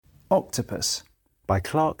Octopus by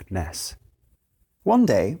Clark Ness. One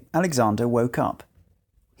day, Alexander woke up.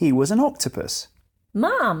 He was an octopus.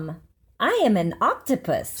 Mom, I am an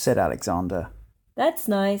octopus, said Alexander. That's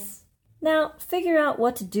nice. Now figure out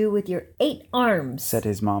what to do with your 8 arms, said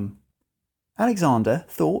his mum. Alexander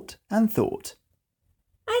thought and thought.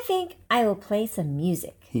 I think I will play some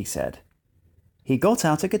music, he said. He got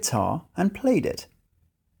out a guitar and played it.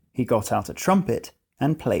 He got out a trumpet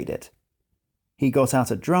and played it. He got out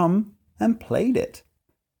a drum and played it.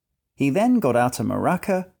 He then got out a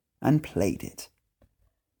maraca and played it.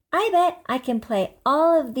 I bet I can play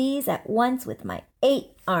all of these at once with my 8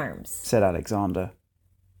 arms, said Alexander.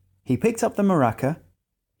 He picked up the maraca.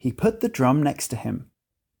 He put the drum next to him.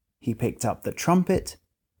 He picked up the trumpet.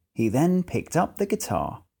 He then picked up the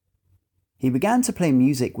guitar. He began to play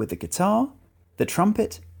music with the guitar, the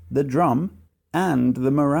trumpet, the drum, and the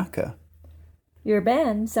maraca. Your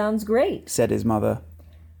band sounds great, said his mother.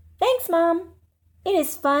 Thanks, Mom. It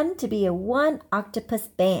is fun to be a one octopus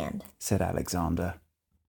band, said Alexander.